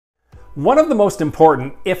One of the most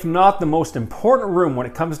important, if not the most important room when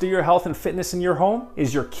it comes to your health and fitness in your home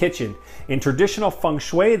is your kitchen. In traditional feng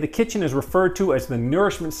shui, the kitchen is referred to as the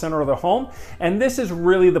nourishment center of the home, and this is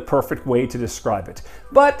really the perfect way to describe it.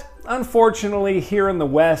 But unfortunately, here in the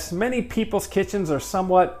West, many people's kitchens are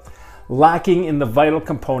somewhat lacking in the vital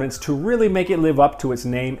components to really make it live up to its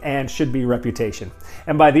name and should be reputation.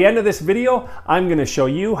 And by the end of this video, I'm going to show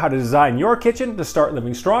you how to design your kitchen to start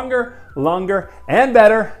living stronger, longer, and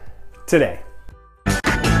better today.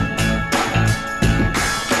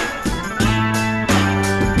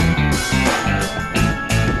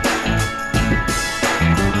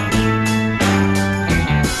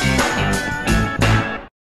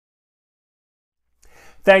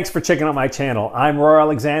 Thanks for checking out my channel. I'm Roy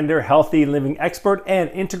Alexander, healthy living expert and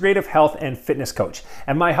integrative health and fitness coach.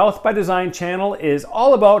 And my Health by Design channel is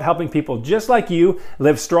all about helping people just like you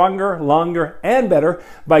live stronger, longer, and better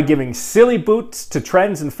by giving silly boots to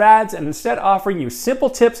trends and fads and instead offering you simple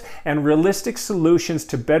tips and realistic solutions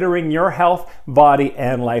to bettering your health, body,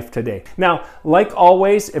 and life today. Now, like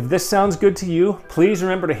always, if this sounds good to you, please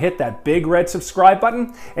remember to hit that big red subscribe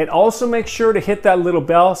button and also make sure to hit that little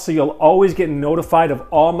bell so you'll always get notified of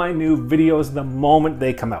all my new videos the moment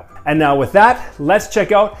they come out. And now with that, let's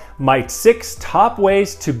check out my 6 top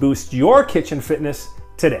ways to boost your kitchen fitness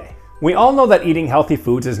today. We all know that eating healthy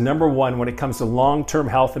foods is #1 when it comes to long-term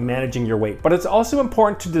health and managing your weight, but it's also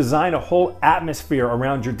important to design a whole atmosphere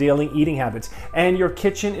around your daily eating habits, and your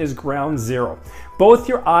kitchen is ground zero. Both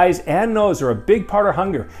your eyes and nose are a big part of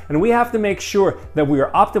hunger, and we have to make sure that we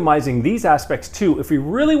are optimizing these aspects too if we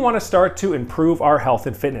really want to start to improve our health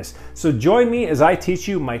and fitness. So join me as I teach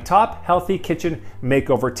you my top healthy kitchen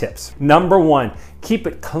makeover tips. #1, keep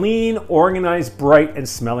it clean, organized, bright, and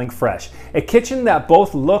smelling fresh. A kitchen that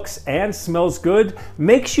both looks and smells good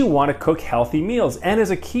makes you want to cook healthy meals and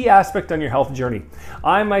is a key aspect on your health journey.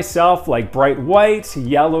 I myself like bright whites,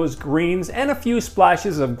 yellows, greens, and a few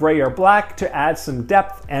splashes of gray or black to add some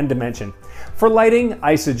depth and dimension. For lighting,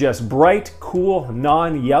 I suggest bright, cool,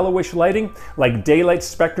 non-yellowish lighting like daylight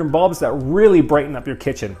spectrum bulbs that really brighten up your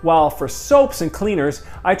kitchen. While for soaps and cleaners,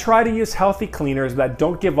 I try to use healthy cleaners that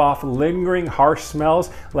don't give off lingering harsh smells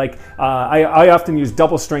like I often use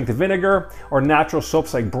double strength vinegar or natural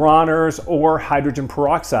soaps like Bronner's or hydrogen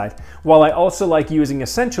peroxide. While I also like using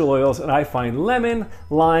essential oils, and I find lemon,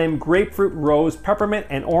 lime, grapefruit, rose, peppermint,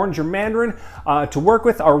 and orange or mandarin to work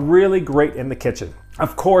with are really great in the kitchen.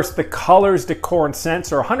 Of course, the colors, decor, and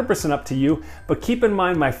scents are 100% up to you, but keep in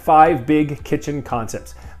mind my 5 big kitchen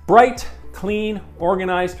concepts: bright, clean,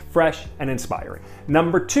 organized, fresh, and inspiring.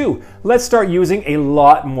 #2, let's start using a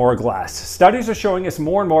lot more glass. Studies are showing us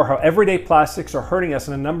more and more how everyday plastics are hurting us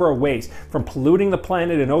in a number of ways, from polluting the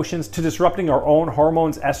planet and oceans to disrupting our own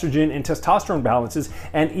hormones, estrogen and testosterone balances,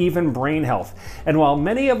 and even brain health. And while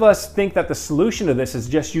many of us think that the solution to this is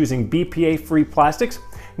just using BPA-free plastics,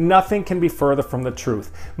 nothing can be further from the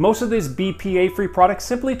truth. Most of these BPA-free products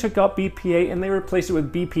simply took out BPA and they replaced it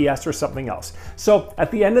with BPS or something else. So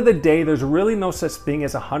at the end of the day, there's really no such thing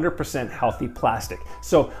as 100% healthy plastic.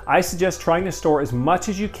 So I suggest trying to store as much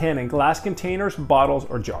as you can in glass containers, bottles,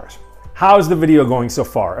 or jars. How's the video going so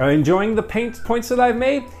far? Are you enjoying the points that I've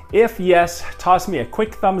made? If yes, toss me a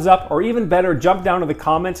quick thumbs up, or even better, jump down to the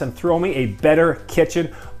comments and throw me a better kitchen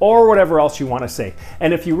or whatever else you want to say.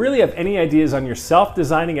 And if you really have any ideas on yourself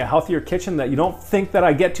designing a healthier kitchen that you don't think that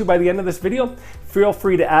I get to by the end of this video, feel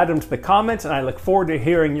free to add them to the comments, and I look forward to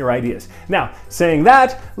hearing your ideas. Now, saying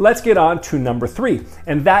that, let's get on to #3,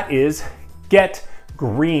 and that is get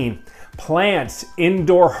green. Plants,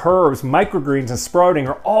 indoor herbs, microgreens, and sprouting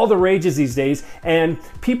are all the rages these days, and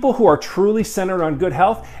people who are truly centered on good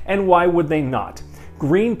health, and why would they not?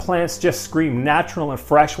 Green plants just scream natural and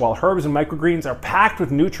fresh, while herbs and microgreens are packed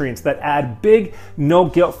with nutrients that add big,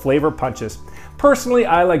 no-guilt flavor punches. Personally,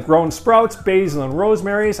 I like growing sprouts, basil, and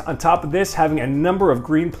rosemaries. On top of this, having a number of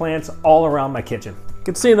green plants all around my kitchen. You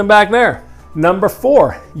can see them back there.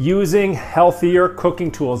 #4, using healthier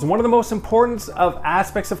cooking tools. One of the most important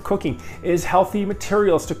aspects of cooking is healthy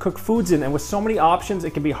materials to cook foods in, and with so many options,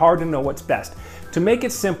 it can be hard to know what's best. To make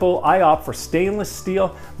it simple, I opt for stainless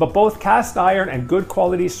steel, but both cast iron and good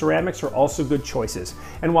quality ceramics are also good choices.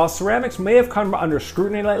 And while ceramics may have come under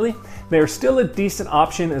scrutiny lately, they are still a decent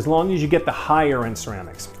option as long as you get the higher end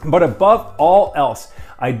ceramics. But above all else,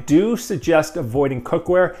 I do suggest avoiding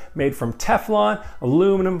cookware made from Teflon,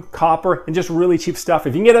 aluminum, copper, and just really cheap stuff.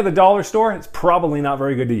 If you can get it at the dollar store, it's probably not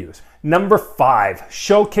very good to use. Number 5,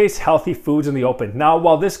 showcase healthy foods in the open. Now,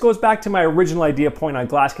 while this goes back to my original idea point on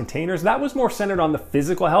glass containers, that was more centered on the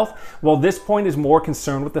physical health, while this point is more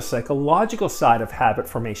concerned with the psychological side of habit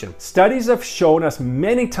formation. Studies have shown us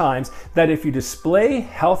many times that if you display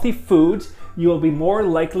healthy foods, you will be more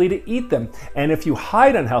likely to eat them. And if you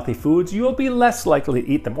hide unhealthy foods, you will be less likely to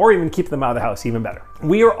eat them, or even keep them out of the house, even better.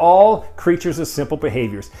 We are all creatures of simple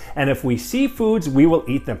behaviors, and if we see foods, we will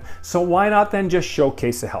eat them. So why not then just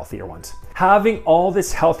showcase the healthier ones? Having all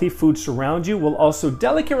this healthy food surround you will also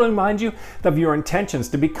delicately remind you of your intentions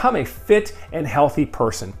to become a fit and healthy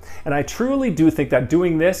person. And I truly do think that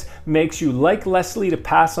doing this makes you like Leslie to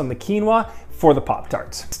pass on the quinoa for the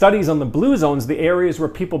Pop-Tarts. Studies on the blue zones, the areas where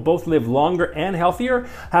people both live longer and healthier,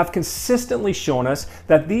 have consistently shown us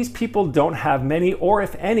that these people don't have many or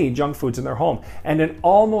if any junk foods in their home. And in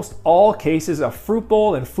almost all cases, a fruit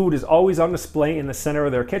bowl and food is always on display in the center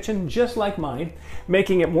of their kitchen, just like mine,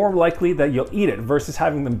 making it more likely that you'll eat it versus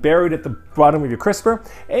having them buried at the bottom of your crisper,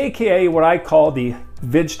 aka what I call the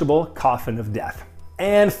vegetable coffin of death.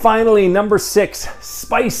 And finally, number 6,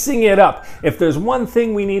 spicing it up. If there's one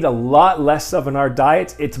thing we need a lot less of in our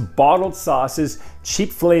diets, it's bottled sauces,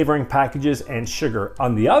 cheap flavoring packages, and sugar.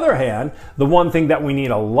 On the other hand, the one thing that we need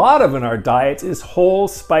a lot of in our diets is whole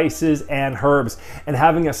spices and herbs. And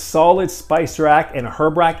having a solid spice rack and a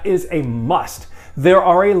herb rack is a must. There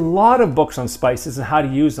are a lot of books on spices and how to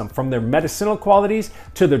use them, from their medicinal qualities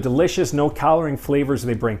to their delicious no-calorie flavors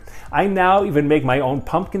they bring. I now even make my own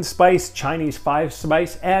pumpkin spice, Chinese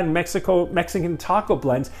 5-spice, and Mexican taco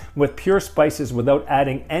blends with pure spices without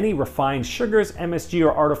adding any refined sugars, MSG,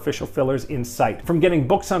 or artificial fillers in sight. From getting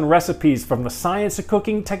books on recipes, from the science of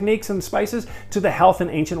cooking techniques and spices, to the health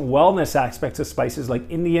and ancient wellness aspects of spices like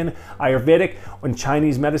Indian, Ayurvedic, and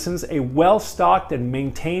Chinese medicines, a well-stocked and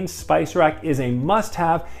maintained spice rack is a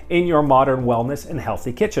must-have in your modern wellness and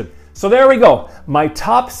healthy kitchen. So there we go, my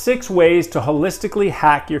top 6 ways to holistically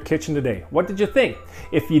hack your kitchen today. What did you think?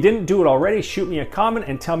 If you didn't do it already, shoot me a comment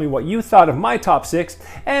and tell me what you thought of my top 6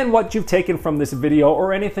 and what you've taken from this video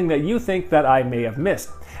or anything that you think that I may have missed.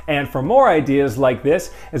 And for more ideas like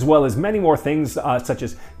this, as well as many more things such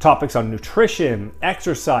as topics on nutrition,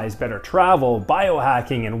 exercise, better travel,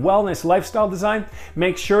 biohacking, and wellness lifestyle design,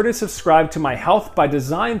 make sure to subscribe to my Health by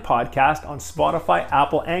Design podcast on Spotify,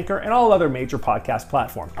 Apple, Anchor, and all other major podcast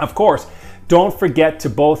platforms. Of course, don't forget to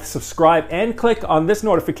both subscribe and click on this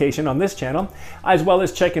notification on this channel, as well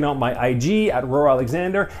as checking out my IG at Roar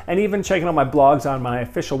Alexander, and even checking out my blogs on my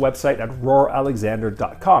official website at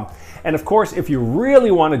roaralexander.com. And of course, if you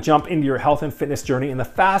really want to jump into your health and fitness journey in the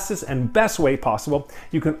fastest and best way possible,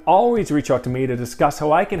 you can always reach out to me to discuss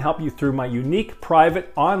how I can help you through my unique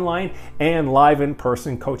private online and live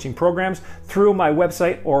in-person coaching programs through my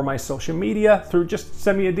website or my social media. Just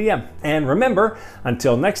send me a DM. And remember,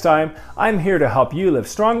 until next time, I'm here to help you live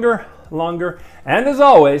stronger, longer, and as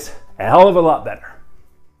always, a hell of a lot better.